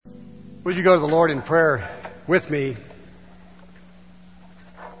Would you go to the Lord in prayer with me?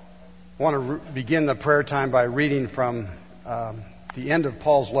 I want to begin the prayer time by reading from the end of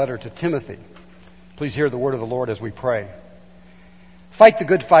Paul's letter to Timothy. Please hear the word of the Lord as we pray. Fight the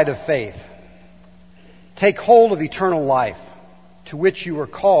good fight of faith. Take hold of eternal life, to which you were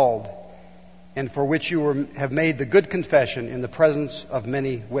called and for which you have made the good confession in the presence of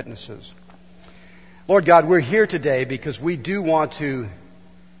many witnesses. Lord God, we're here today because we do want to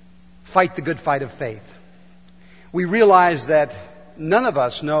fight the good fight of faith. We realize that none of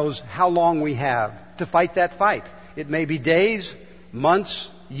us knows how long we have to fight that fight. It may be days, months,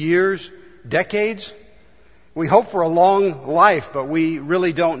 years, decades. We hope for a long life, but we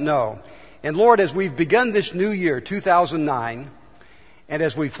really don't know. And Lord, as we've begun this new year, 2009, and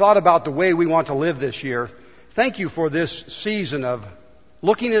as we've thought about the way we want to live this year, thank you for this season of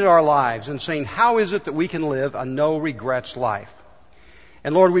looking at our lives and saying, how is it that we can live a no regrets life?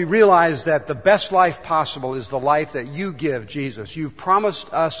 And Lord, we realize that the best life possible is the life that you give, Jesus. You've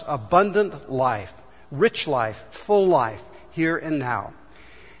promised us abundant life, rich life, full life, here and now.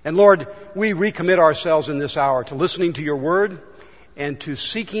 And Lord, we recommit ourselves in this hour to listening to your word and to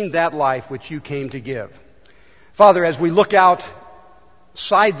seeking that life which you came to give. Father, as we look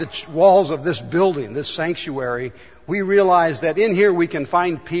outside the walls of this building, this sanctuary, we realize that in here we can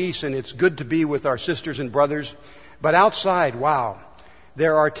find peace, and it's good to be with our sisters and brothers. But outside, wow,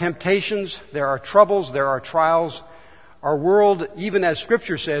 there are temptations, there are troubles, there are trials. Our world, even as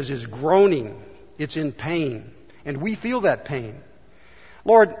Scripture says, is groaning. It's in pain. And we feel that pain.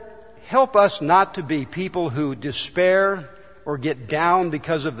 Lord, help us not to be people who despair or get down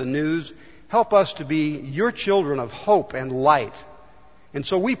because of the news. Help us to be your children of hope and light. And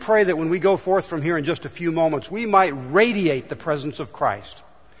so we pray that when we go forth from here in just a few moments, we might radiate the presence of Christ.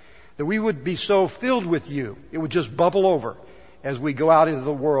 That we would be so filled with you, it would just bubble over as we go out into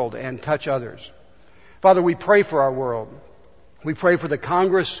the world and touch others. Father, we pray for our world. We pray for the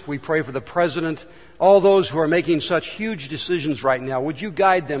Congress. We pray for the President. All those who are making such huge decisions right now. Would you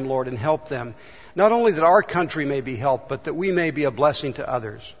guide them, Lord, and help them? Not only that our country may be helped, but that we may be a blessing to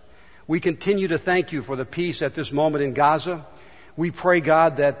others. We continue to thank you for the peace at this moment in Gaza. We pray,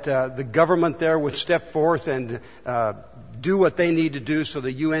 God, that the government there would step forth and do what they need to do so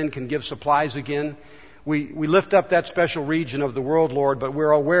the UN can give supplies again. We lift up that special region of the world, Lord, but we're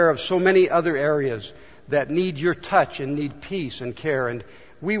aware of so many other areas that need your touch and need peace and care. And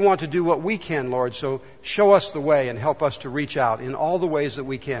we want to do what we can, Lord, so show us the way and help us to reach out in all the ways that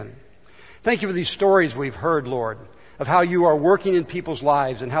we can. Thank you for these stories we've heard, Lord, of how you are working in people's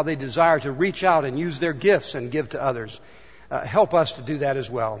lives and how they desire to reach out and use their gifts and give to others. Help us to do that as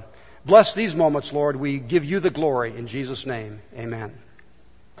well. Bless these moments, Lord. We give you the glory in Jesus' name. Amen.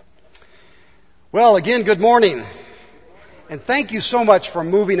 Well, again, good morning. And thank you so much for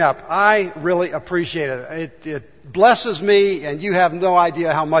moving up. I really appreciate it. It blesses me, and you have no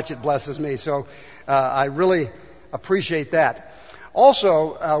idea how much it blesses me. So I really appreciate that.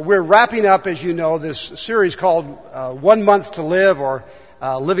 Also, we're wrapping up, as you know, this series called 1 Month to Live, or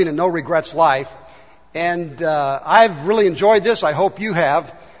Living a No Regrets Life. And I've really enjoyed this. I hope you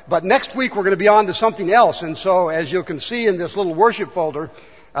have. But next week we're going to be on to something else. And so, as you can see in this little worship folder,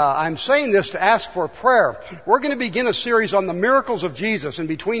 I'm saying this to ask for prayer. We're going to begin a series on the miracles of Jesus. And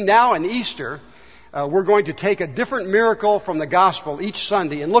between now and Easter, we're going to take a different miracle from the gospel each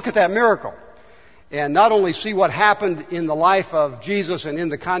Sunday and look at that miracle. And not only see what happened in the life of Jesus and in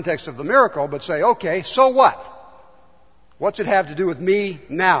the context of the miracle, but say, okay, so what? What's it have to do with me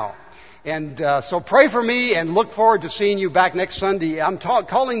now? And so pray for me and look forward to seeing you back next Sunday. I'm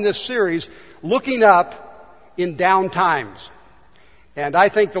calling this series, Looking Up in Down Times. And I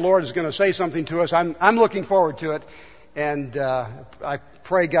think the Lord is going to say something to us. I'm looking forward to it. And I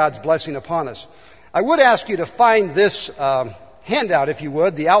pray God's blessing upon us. I would ask you to find this handout, if you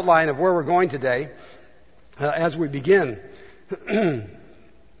would, the outline of where we're going today as we begin.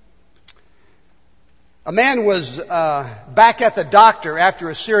 A man was back at the doctor after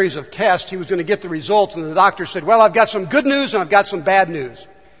a series of tests. He was going to get the results, and the doctor said, well, I've got some good news and I've got some bad news.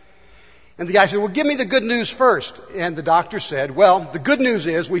 And the guy said, well, give me the good news first. And the doctor said, well, the good news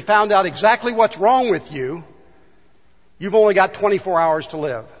is we found out exactly what's wrong with you. You've only got 24 hours to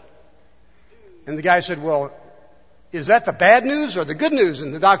live. And the guy said, well, is that the bad news or the good news?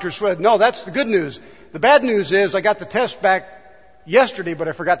 And the doctor said, no, that's the good news. The bad news is I got the test back yesterday, but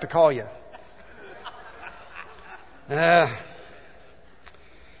I forgot to call you.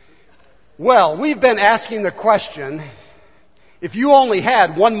 Well, we've been asking the question, if you only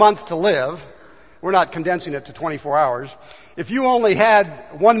had 1 month to live, we're not condensing it to 24 hours, if you only had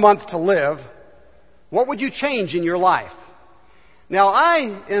 1 month to live, what would you change in your life? Now,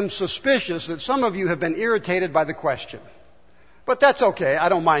 I am suspicious that some of you have been irritated by the question. But that's okay. I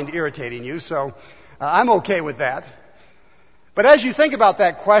don't mind irritating you, so I'm okay with that. But as you think about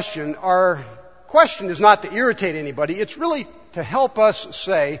that question, our question is not to irritate anybody. It's really to help us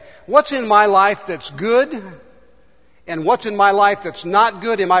say, what's in my life that's good and what's in my life that's not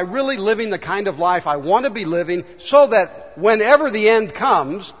good? Am I really living the kind of life I want to be living so that whenever the end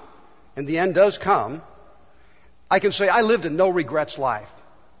comes, and the end does come, I can say I lived a no regrets life.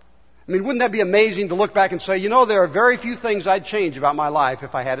 I mean, wouldn't that be amazing to look back and say, there are very few things I'd change about my life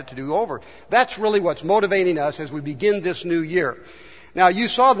if I had it to do over. That's really what's motivating us as we begin this new year. Now, you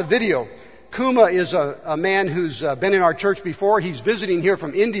saw the video. Kuma is a man who's been in our church before. He's visiting here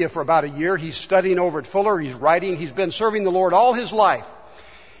from India for about a year. He's studying over at Fuller. He's writing. He's been serving the Lord all his life.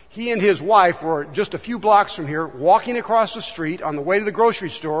 He and his wife were just a few blocks from here, walking across the street on the way to the grocery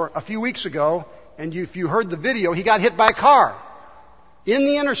store a few weeks ago. And if you heard the video, he got hit by a car in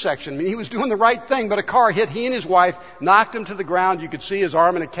the intersection. I mean, he was doing the right thing, but a car hit he and his wife, knocked him to the ground. You could see his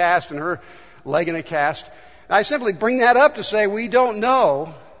arm in a cast and her leg in a cast. And I simply bring that up to say we don't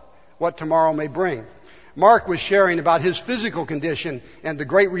know what tomorrow may bring. Mark was sharing about his physical condition and the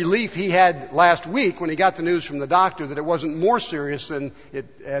great relief he had last week when he got the news from the doctor that it wasn't more serious than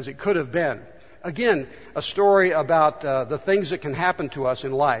as it could have been. Again, a story about the things that can happen to us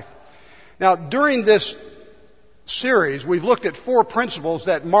in life. Now, during this series, we've looked at 4 principles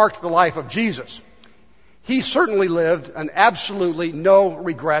that marked the life of Jesus. He certainly lived an absolutely no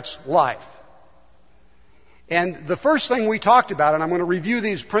regrets life. And the first thing we talked about, and I'm going to review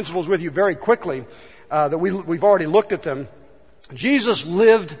these principles with you very quickly, that we've already looked at them. Jesus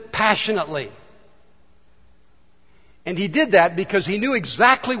lived passionately. And he did that because he knew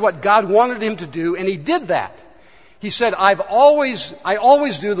exactly what God wanted him to do, and he did that. He said, I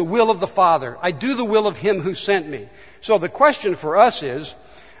always do the will of the Father. I do the will of Him who sent me. So the question for us is,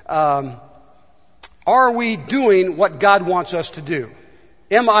 are we doing what God wants us to do?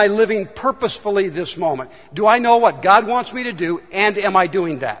 Am I living purposefully this moment? Do I know what God wants me to do, and am I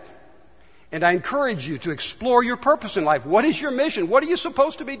doing that? And I encourage you to explore your purpose in life. What is your mission? What are you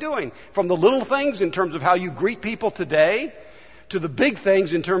supposed to be doing? From the little things in terms of how you greet people today to the big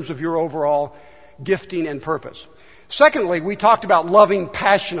things in terms of your overall gifting and purpose. Secondly, we talked about loving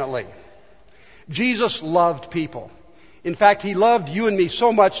passionately. Jesus loved people. In fact, He loved you and me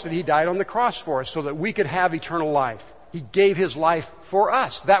so much that He died on the cross for us so that we could have eternal life. He gave His life for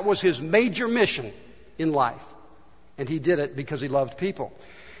us. That was His major mission in life. And He did it because He loved people.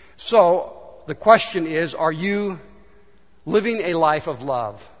 So, the question is, are you living a life of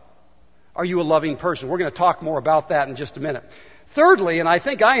love? Are you a loving person? We're going to talk more about that in just a minute. Thirdly, and I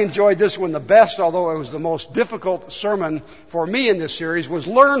think I enjoyed this one the best, although it was the most difficult sermon for me in this series, was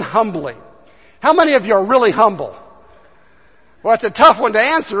learn humbly. How many of you are really humble? Well, it's a tough one to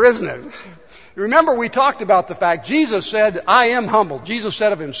answer, isn't it? Remember, we talked about the fact Jesus said, I am humble. Jesus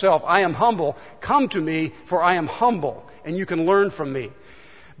said of Himself, I am humble. Come to me, for I am humble, and you can learn from me.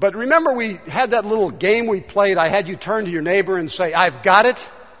 But remember, we had that little game we played. I had you turn to your neighbor and say, I've got it.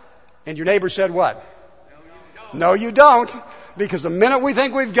 And your neighbor said what? No, you don't. Because the minute we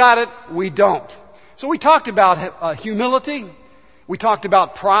think we've got it, we don't. So we talked about humility. We talked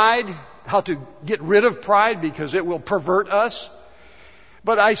about pride, how to get rid of pride because it will pervert us.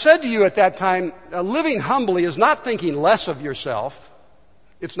 But I said to you at that time, living humbly is not thinking less of yourself.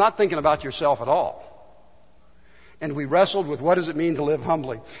 It's not thinking about yourself at all. And we wrestled with what does it mean to live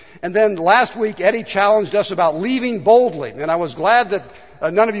humbly. And then last week, Eddie challenged us about leaving boldly. And I was glad that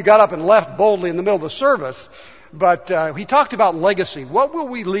none of you got up and left boldly in the middle of the service. But he talked about legacy. What will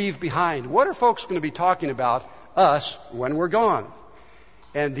we leave behind? What are folks going to be talking about us when we're gone?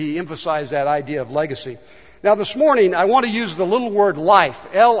 And he emphasized that idea of legacy. Now this morning, I want to use the little word life,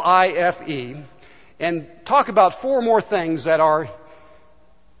 L-I-F-E, and talk about 4 more things that are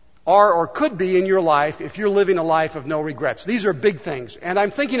or could be in your life if you're living a life of no regrets. These are big things. And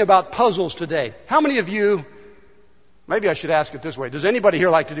I'm thinking about puzzles today. How many of you, maybe I should ask it this way, does anybody here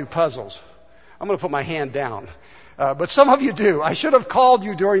like to do puzzles? I'm going to put my hand down. But some of you do. I should have called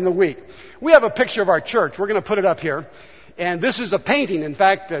you during the week. We have a picture of our church. We're going to put it up here. And this is a painting. In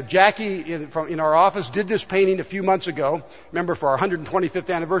fact, Jackie in our office did this painting a few months ago. Remember, for our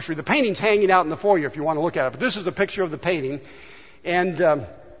 125th anniversary. The painting's hanging out in the foyer if you want to look at it. But this is a picture of the painting. And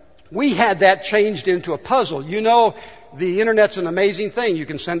we had that changed into a puzzle. You know, the Internet's an amazing thing. You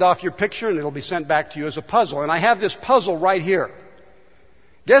can send off your picture and it'll be sent back to you as a puzzle. And I have this puzzle right here.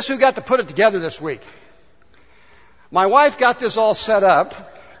 Guess who got to put it together this week? My wife got this all set up.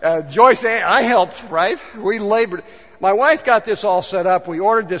 Joyce, I helped, right? We labored. My wife got this all set up. We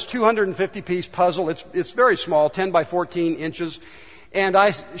ordered this 250-piece puzzle. It's very small, 10 by 14 inches. And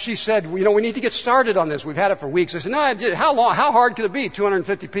she said, we need to get started on this. We've had it for weeks. I said, no, how hard could it be?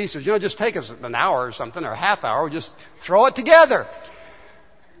 250 pieces. Just take us an hour or something, or a half hour. Just throw it together.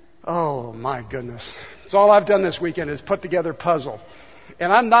 Oh, my goodness. It's all I've done this weekend is put together a puzzle.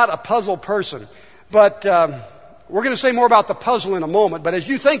 And I'm not a puzzle person. But we're going to say more about the puzzle in a moment. But as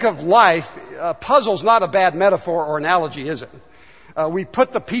you think of life, puzzle's not a bad metaphor or analogy, is it? We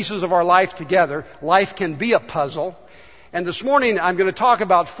put the pieces of our life together. Life can be a puzzle. And this morning I'm going to talk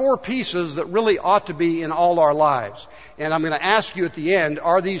about 4 pieces that really ought to be in all our lives. And I'm going to ask you at the end,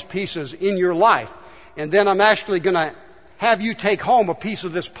 are these pieces in your life? And then I'm actually going to have you take home a piece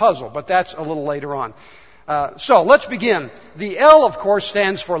of this puzzle, but that's a little later on. So let's begin. The L, of course,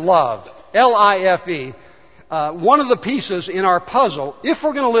 stands for love. L-I-F-E. One of the pieces in our puzzle, if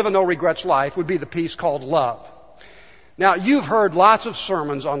we're going to live a no regrets life, would be the piece called love. Now, you've heard lots of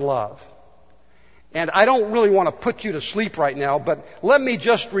sermons on love. And I don't really want to put you to sleep right now, but let me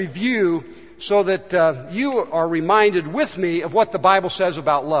just review so that you are reminded with me of what the Bible says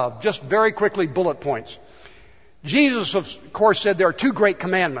about love. Just very quickly, bullet points. Jesus, of course, said there are 2 great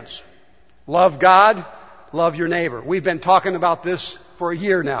commandments. Love God, love your neighbor. We've been talking about this for a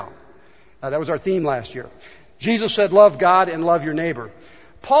year now. That was our theme last year. Jesus said, love God and love your neighbor.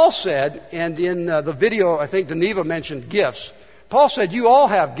 Paul said, and in the video, I think Deneva mentioned gifts. Paul said, you all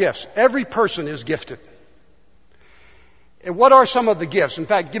have gifts. Every person is gifted. And what are some of the gifts? In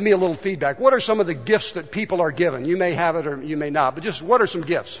fact, give me a little feedback. What are some of the gifts that people are given? You may have it or you may not, but just what are some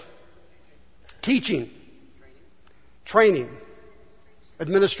gifts? Teaching. Training.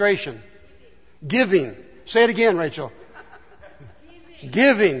 Administration. Giving. Say it again, Rachel.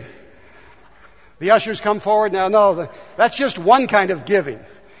 Giving. The ushers come forward now. No, that's just one kind of giving.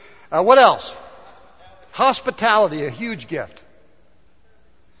 What else? Hospitality, a huge gift.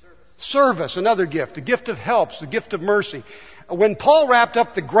 Service, another gift. The gift of helps, the gift of mercy. When Paul wrapped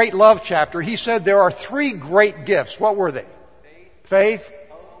up the great love chapter, he said there are 3 great gifts. What were they? Faith,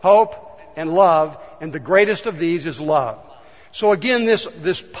 hope, and love. And the greatest of these is love. So again,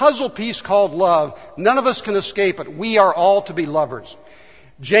 this puzzle piece called love, none of us can escape it. We are all to be lovers.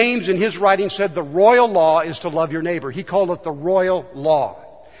 James, in his writing, said the royal law is to love your neighbor. He called it the royal law.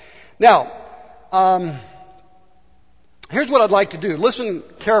 Now, here's what I'd like to do. Listen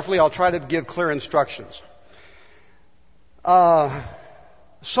carefully. I'll try to give clear instructions.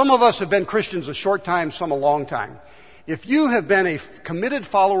 Some of us have been Christians a short time, some a long time. If you have been a committed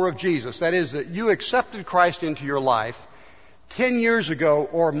follower of Jesus, that is, that you accepted Christ into your life 10 years ago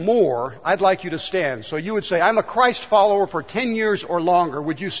or more, I'd like you to stand. So you would say, I'm a Christ follower for 10 years or longer.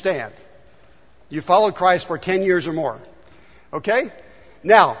 Would you stand? You followed Christ for 10 years or more. Okay?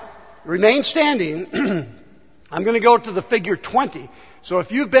 Now, remain standing. I'm going to go to the figure 20. So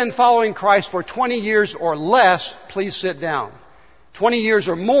if you've been following Christ for 20 years or less, please sit down. 20 years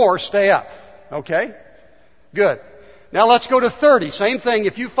or more, stay up. Okay? Good. Now let's go to 30. Same thing.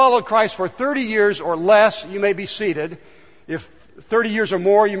 If you followed Christ for 30 years or less, you may be seated. If 30 years or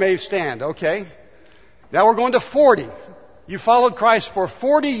more, you may stand. Okay? Now we're going to 40. You followed Christ for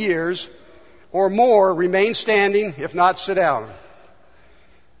 40 years or more, remain standing. If not, sit down.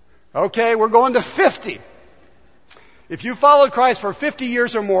 Okay, we're going to 50. If you followed Christ for 50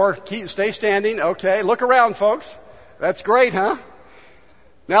 years or more, stay standing. Okay, look around, folks. That's great, huh?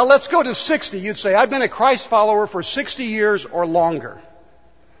 Now let's go to 60. You'd say, I've been a Christ follower for 60 years or longer.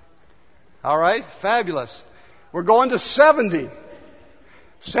 All right, fabulous. We're going to 70.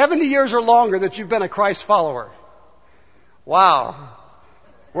 70 years or longer that you've been a Christ follower. Wow.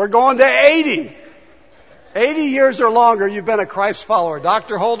 We're going to 80. 80 years or longer you've been a Christ follower.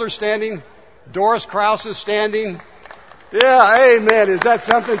 Dr. Holder standing. Doris Krause is standing. Yeah, amen. Is that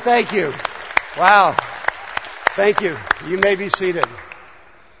something? Thank you. Wow. Thank you. You may be seated.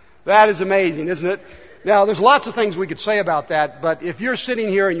 That is amazing, isn't it? Now, there's lots of things we could say about that, but if you're sitting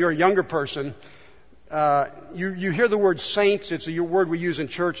here and you're a younger person, you hear the word saints. It's a word we use in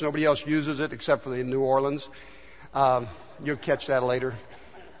church. Nobody else uses it except for in New Orleans. You'll catch that later.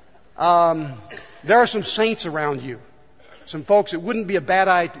 There are some saints around you. Some folks it wouldn't be a bad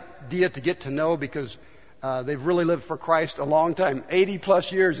idea to get to know because they've really lived for Christ a long time. 80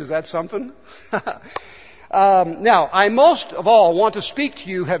 plus years. Is that something? Now, I most of all want to speak to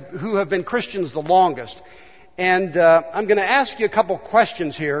you who have been Christians the longest. And I'm going to ask you a couple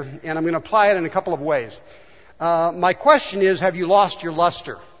questions here, and I'm going to apply it in a couple of ways. My question is, have you lost your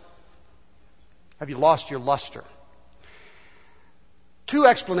luster? Have you lost your luster? 2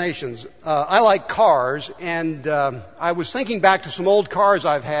 explanations. I like cars, and I was thinking back to some old cars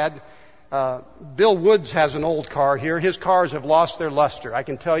I've had Bill Woods has an old car here. His cars have lost their luster. I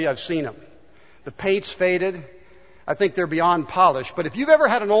can tell you, I've seen them. The paint's faded. I think they're beyond polish. But if you've ever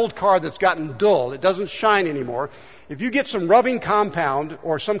had an old car that's gotten dull, it doesn't shine anymore, if you get some rubbing compound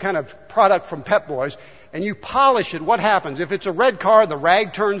or some kind of product from Pep Boys and you polish it, what happens? If it's a red car, the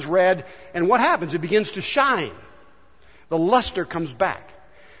rag turns red, and what happens? It begins to shine. The luster comes back.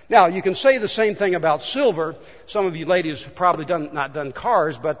 Now, you can say the same thing about silver. Some of you ladies have probably not done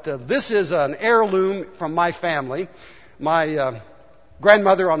cars, but this is an heirloom from my family. My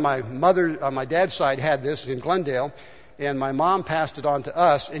grandmother on my dad's side had this in Glendale, and my mom passed it on to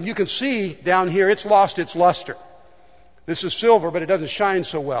us. And you can see down here, it's lost its luster. This is silver, but it doesn't shine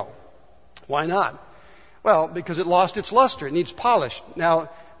so well. Why not? Well, because it lost its luster. It needs polish. Now,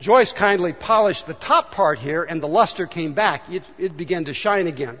 Joyce kindly polished the top part here, and the luster came back. It began to shine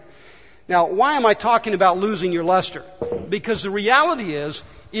again. Now, why am I talking about losing your luster? Because the reality is,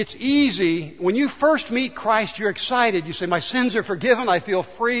 it's easy. When you first meet Christ, you're excited. You say, my sins are forgiven. I feel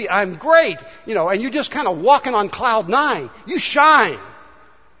free. I'm great. And you're just kind of walking on cloud nine. You shine.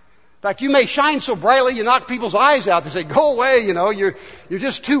 In fact, you may shine so brightly you knock people's eyes out. They say, go away, you're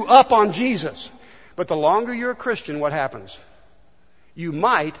just too up on Jesus. But the longer you're a Christian, what happens? You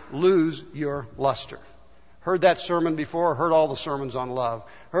might lose your luster. Heard that sermon before, heard all the sermons on love,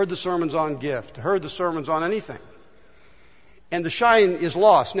 heard the sermons on gift, heard the sermons on anything. And the shine is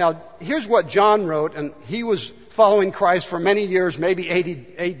lost. Now, here's what John wrote, and he was following Christ for many years, maybe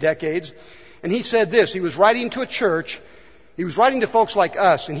 8 decades. And he said this, he was writing to a church, he was writing to folks like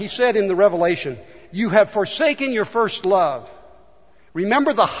us, and he said in the Revelation, you have forsaken your first love.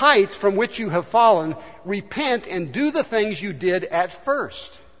 Remember the heights from which you have fallen. Repent and do the things you did at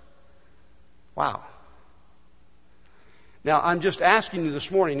first. Wow. Now, I'm just asking you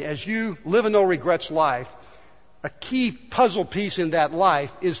this morning, as you live a no regrets life, a key puzzle piece in that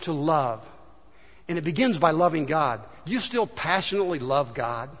life is to love. And it begins by loving God. Do you still passionately love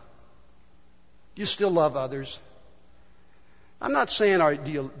God? Do you still love others? I'm not saying,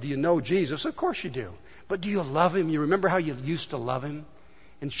 do you know Jesus? Of course you do. But do you love Him? You remember how you used to love Him?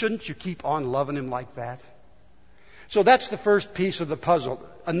 And shouldn't you keep on loving Him like that? So that's the first piece of the puzzle.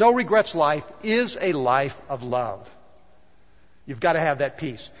 A no regrets life is a life of love. You've got to have that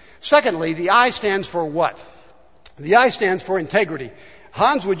piece. Secondly, the I stands for what? The I stands for integrity.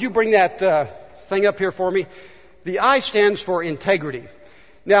 Hans, would you bring that thing up here for me? The I stands for integrity.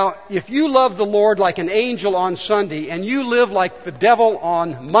 Now, if you love the Lord like an angel on Sunday and you live like the devil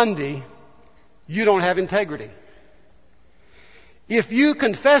on Monday, you don't have integrity. If you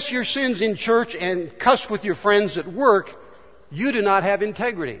confess your sins in church and cuss with your friends at work, you do not have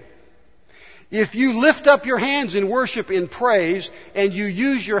integrity. If you lift up your hands in worship in praise and you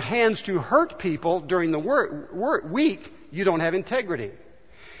use your hands to hurt people during the week, you don't have integrity.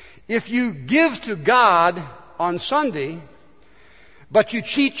 If you give to God on Sunday, but you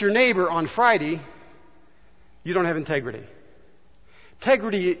cheat your neighbor on Friday, you don't have integrity.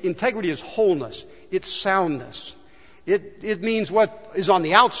 Integrity is wholeness. It's soundness. It means what is on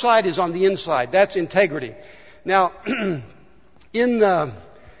the outside is on the inside. That's integrity. Now, in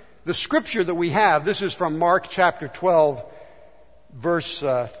the scripture that we have, this is from Mark chapter 12, verse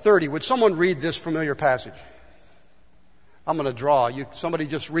 30. Would someone read this familiar passage? I'm going to draw. Somebody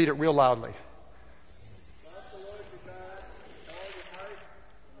just read it real loudly.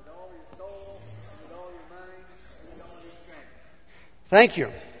 Thank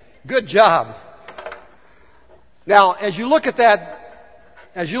you. Good job. Now, as you look at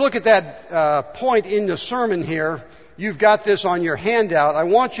that point in the sermon here, you've got this on your handout. I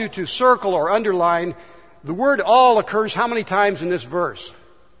want you to circle or underline. The word all occurs how many times in this verse?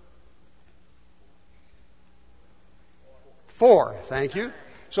 4. Thank you.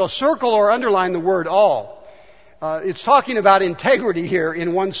 So circle or underline the word all. It's talking about integrity here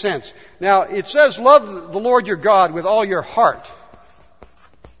in one sense. Now, it says, love the Lord your God with all your heart.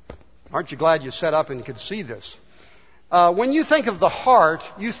 Aren't you glad you sat up and could see this? When you think of the heart,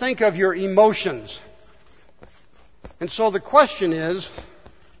 you think of your emotions. And so the question is,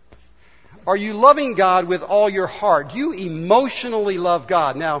 are you loving God with all your heart? Do you emotionally love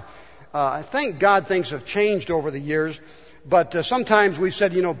God? Now, I thank God things have changed over the years, but sometimes we've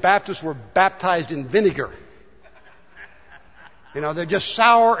said, Baptists were baptized in vinegar. They're just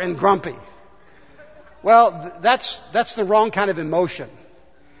sour and grumpy. Well, that's the wrong kind of emotion.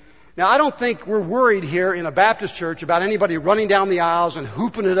 Now, I don't think we're worried here in a Baptist church about anybody running down the aisles and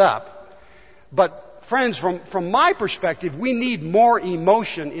hooping it up. But friends, from my perspective, we need more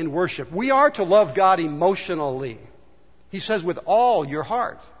emotion in worship. We are to love God emotionally. He says with all your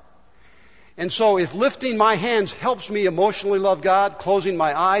heart. And so if lifting my hands helps me emotionally love God, closing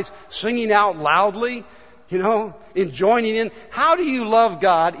my eyes, singing out loudly, and joining in, how do you love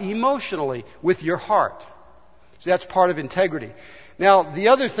God emotionally? With your heart. See, that's part of integrity. Now, the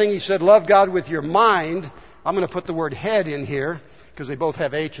other thing he said, love God with your mind. I'm going to put the word head in here because they both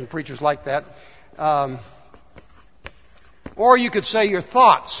have H and preachers like that. Or you could say your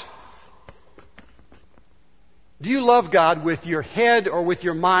thoughts. Do you love God with your head or with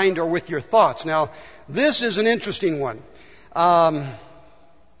your mind or with your thoughts? Now, this is an interesting one.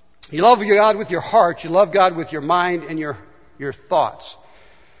 You love God with your heart. You love God with your mind and your thoughts.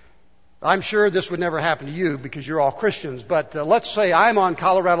 I'm sure this would never happen to you because you're all Christians. But let's say I'm on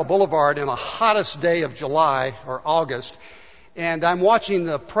Colorado Boulevard in the hottest day of July or August, and I'm watching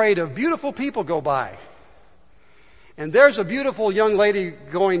the parade of beautiful people go by. And there's a beautiful young lady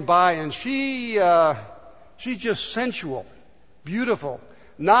going by, and she's just sensual, beautiful.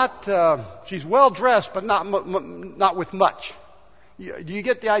 She's well dressed, but not with much. Do you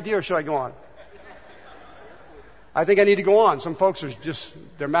get the idea, or should I go on? I think I need to go on. Some folks are just,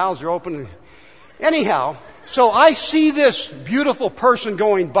 their mouths are open. Anyhow, so I see this beautiful person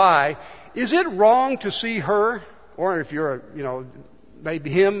going by. Is it wrong to see her? Or if you're, maybe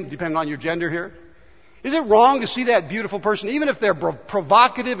him, depending on your gender here. Is it wrong to see that beautiful person, even if they're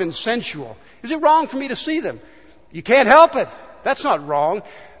provocative and sensual? Is it wrong for me to see them? You can't help it. That's not wrong.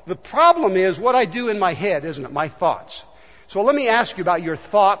 The problem is what I do in my head, isn't it? My thoughts. So let me ask you about your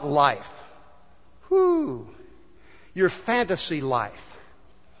thought life. Your fantasy life.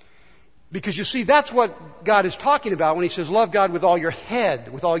 Because you see, that's what God is talking about when He says, love God with all your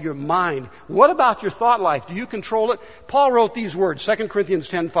head, with all your mind. What about your thought life? Do you control it? Paul wrote these words, 2 Corinthians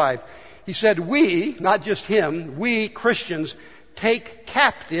 10:5. He said, we, not just him, we Christians take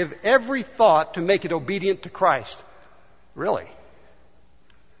captive every thought to make it obedient to Christ. Really?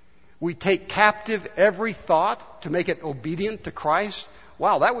 We take captive every thought to make it obedient to Christ?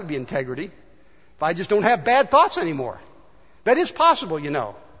 Wow, that would be integrity. If I just don't have bad thoughts anymore. That is possible,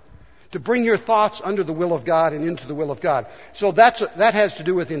 to bring your thoughts under the will of God and into the will of God. So that has to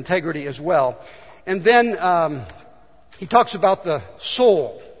do with integrity as well. And then he talks about the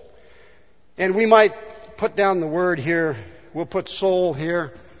soul. And we might put down the word here. We'll put soul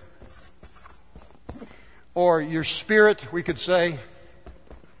here. Or your spirit, we could say.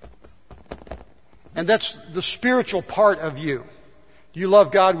 And that's the spiritual part of you. You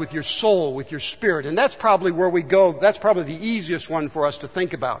love God with your soul, with your spirit. And that's probably where we go. That's probably the easiest one for us to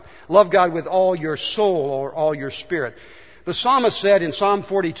think about. Love God with all your soul or all your spirit. The psalmist said in Psalm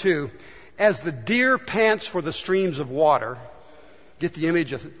 42, as the deer pants for the streams of water, get the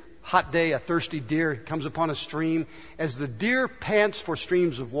image of hot day, a thirsty deer comes upon a stream. As the deer pants for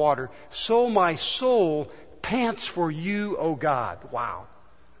streams of water, so my soul pants for you, O God. Wow.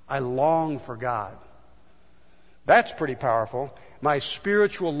 I long for God. That's pretty powerful. My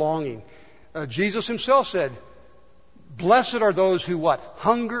spiritual longing. Jesus himself said, blessed are those who what?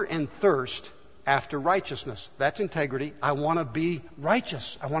 Hunger and thirst after righteousness. That's integrity. I want to be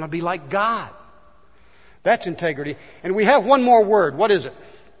righteous. I want to be like God. That's integrity. And we have one more word. What is it?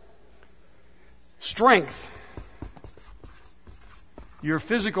 Strength. Your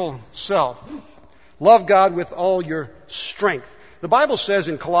physical self. Love God with all your strength. The Bible says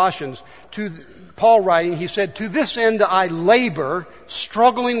in Colossians, Paul writing, he said, to this end I labor,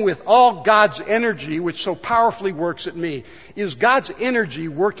 struggling with all God's energy, which so powerfully works at me. Is God's energy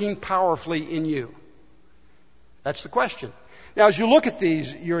working powerfully in you? That's the question. Now, as you look at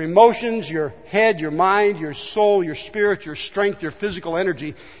these, your emotions, your head, your mind, your soul, your spirit, your strength, your physical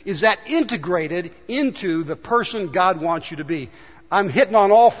energy, is that integrated into the person God wants you to be? I'm hitting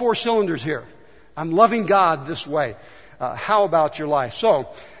on all 4 cylinders here. I'm loving God this way. How about your life?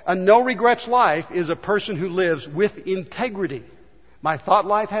 So, a no regrets life is a person who lives with integrity. My thought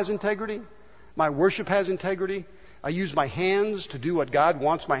life has integrity. My worship has integrity. I use my hands to do what God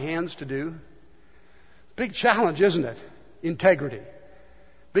wants my hands to do. Big challenge, isn't it? Integrity.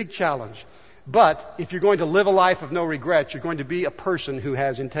 Big challenge. But if you're going to live a life of no regrets, you're going to be a person who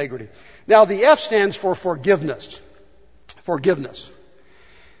has integrity. Now, the F stands for forgiveness. Forgiveness.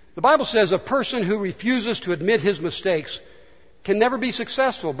 The Bible says a person who refuses to admit his mistakes can never be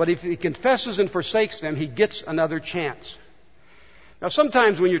successful, but if he confesses and forsakes them, he gets another chance. Now,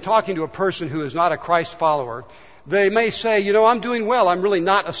 sometimes when you're talking to a person who is not a Christ follower, they may say, I'm doing well. I'm really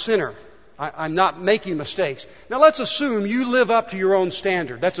not a sinner. I'm not making mistakes. Now, let's assume you live up to your own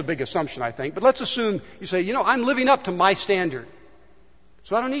standard. That's a big assumption, I think. But let's assume you say, I'm living up to my standard.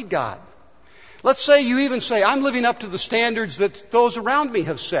 So I don't need God. Let's say you even say, I'm living up to the standards that those around me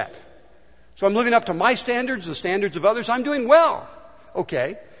have set. So I'm living up to my standards, the standards of others. I'm doing well.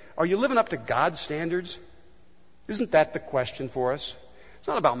 Okay. Are you living up to God's standards? Isn't that the question for us? It's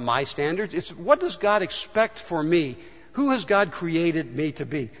not about my standards. It's what does God expect for me? Who has God created me to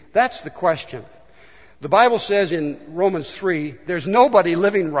be? That's the question. The Bible says in Romans 3, there's nobody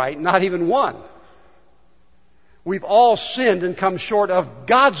living right, not even one. We've all sinned and come short of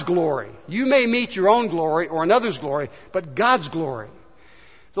God's glory. You may meet your own glory or another's glory, but God's glory.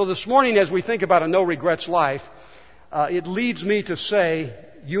 So this morning, as we think about a no regrets life, it leads me to say,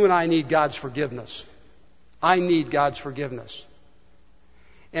 you and I need God's forgiveness. I need God's forgiveness.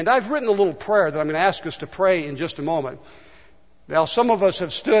 And I've written a little prayer that I'm going to ask us to pray in just a moment. Now, some of us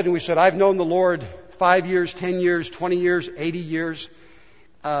have stood and we said, I've known the Lord 5 years, 10 years, 20 years, 80 years.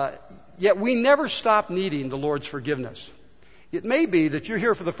 Yet we never stop needing the Lord's forgiveness. It may be that you're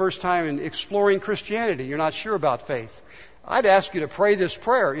here for the first time in exploring Christianity. You're not sure about faith. I'd ask you to pray this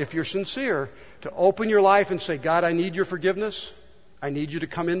prayer, if you're sincere, to open your life and say, God, I need your forgiveness. I need you to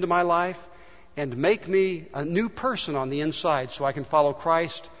come into my life and make me a new person on the inside so I can follow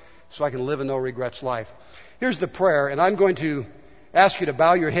Christ, so I can live a no regrets life. Here's the prayer, and I'm going to ask you to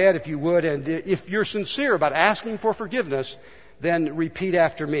bow your head if you would, and if you're sincere about asking for forgiveness, then repeat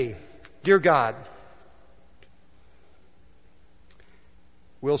after me. Dear God,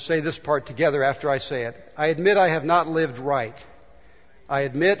 we'll say this part together after I say it. I admit I have not lived right. I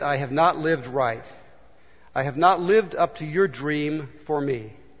admit I have not lived right. I have not lived up to your dream for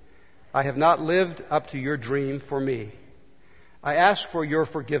me. I have not lived up to your dream for me. I ask for your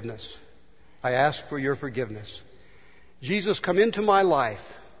forgiveness. I ask for your forgiveness. Jesus, come into my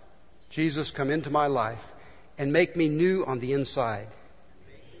life. Jesus, come into my life and make me new on the inside.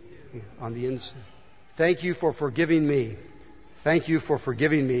 On the inside. Thank you for forgiving me. Thank you for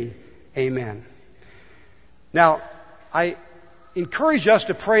forgiving me. Amen. Now, I encourage us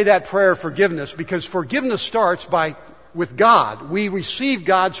to pray that prayer of forgiveness because forgiveness starts with God. We receive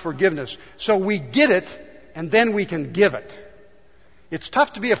God's forgiveness. So we get it and then we can give it. It's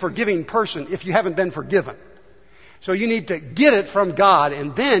tough to be a forgiving person if you haven't been forgiven. So you need to get it from God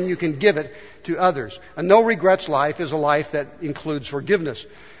and then you can give it to others. A no regrets life is a life that includes forgiveness.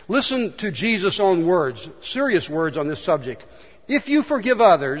 Listen to Jesus' own words, serious words on this subject. If you forgive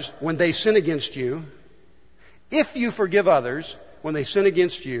others when they sin against you, if you forgive others when they sin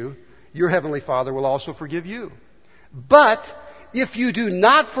against you, your heavenly Father will also forgive you. But if you do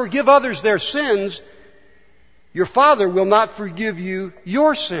not forgive others their sins, your Father will not forgive you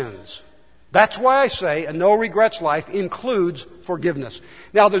your sins. That's why I say a no regrets life includes forgiveness.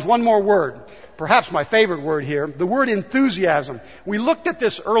 Now there's one more word, perhaps my favorite word here, the word enthusiasm. We looked at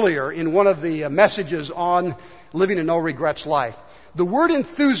this earlier in one of the messages on living a no regrets life. The word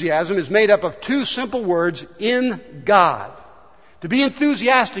enthusiasm is made up of two simple words, in God. To be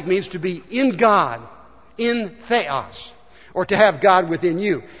enthusiastic means to be in God, in theos, or to have God within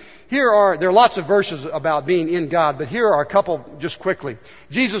you. There are lots of verses about being in God, but here are a couple just quickly.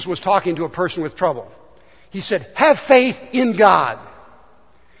 Jesus was talking to a person with trouble. He said, have faith in God.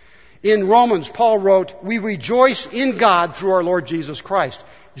 In Romans, Paul wrote, we rejoice in God through our Lord Jesus Christ.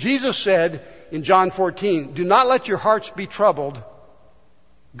 Jesus said in John 14, do not let your hearts be troubled.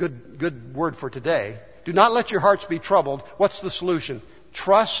 Good word for today. Do not let your hearts be troubled. What's the solution?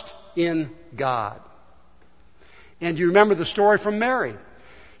 Trust in God. And you remember the story from Mary.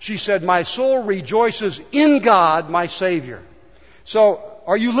 She said, my soul rejoices in God, my Savior. So,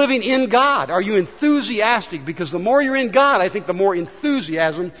 are you living in God? Are you enthusiastic? Because the more you're in God, I think the more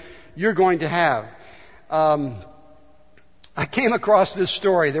enthusiasm you're going to have. I came across this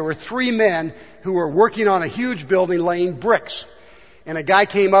story. There were 3 men who were working on a huge building laying bricks. And a guy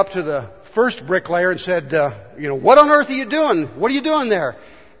came up to the first bricklayer and said, what on earth are you doing? What are you doing there?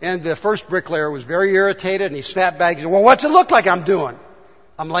 And the first bricklayer was very irritated and he snapped back and said, well, what's it look like I'm doing?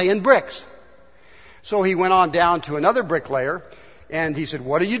 I'm laying bricks. So he went on down to another bricklayer and he said,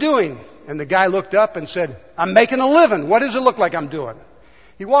 what are you doing? And the guy looked up and said, I'm making a living. What does it look like I'm doing?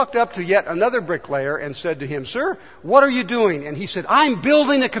 He walked up to yet another bricklayer and said to him, sir, what are you doing? And he said, I'm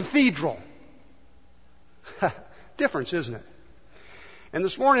building a cathedral. Difference, isn't it? And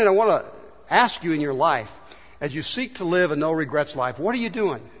this morning I want to ask you in your life, as you seek to live a no regrets life, what are you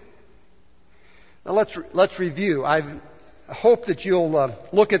doing? Now let's review. I hope that you'll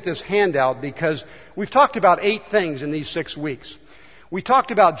look at this handout because we've talked about 8 things in these 6 weeks. We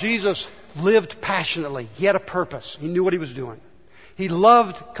talked about Jesus lived passionately. He had a purpose. He knew what he was doing. He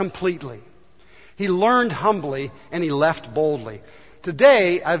loved completely. He learned humbly and he left boldly.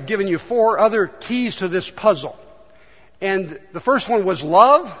 Today I've given you 4 other keys to this puzzle. And the first one was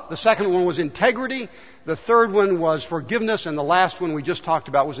love. The second one was integrity. The third one was forgiveness. And the last one we just talked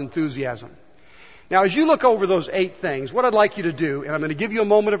about was enthusiasm. Now, as you look over those 8 things, what I'd like you to do, and I'm going to give you a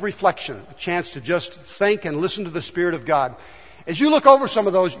moment of reflection, a chance to just think and listen to the Spirit of God. As you look over some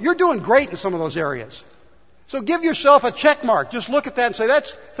of those, you're doing great in some of those areas. So give yourself a check mark. Just look at that and say,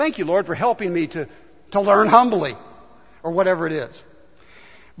 thank you, Lord, for helping me to learn humbly, or whatever it is.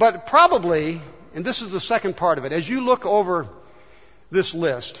 But probably, and this is the second part of it, as you look over this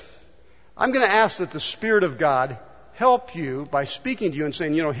list, I'm going to ask that the Spirit of God help you by speaking to you and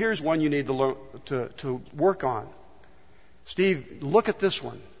saying, here's one you need to learn to work on. Steve, look at this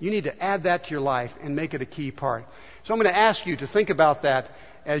one. You need to add that to your life and make it a key part. So I'm going to ask you to think about that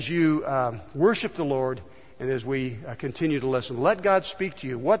as you worship the Lord and as we continue to listen. Let God speak to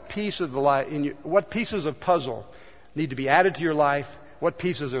you. What pieces of puzzle need to be added to your life? What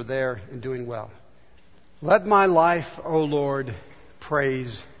pieces are there and doing well? Let my life, O Lord,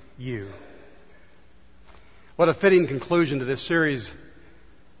 praise you. What a fitting conclusion to this series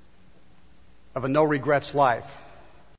of a no regrets life.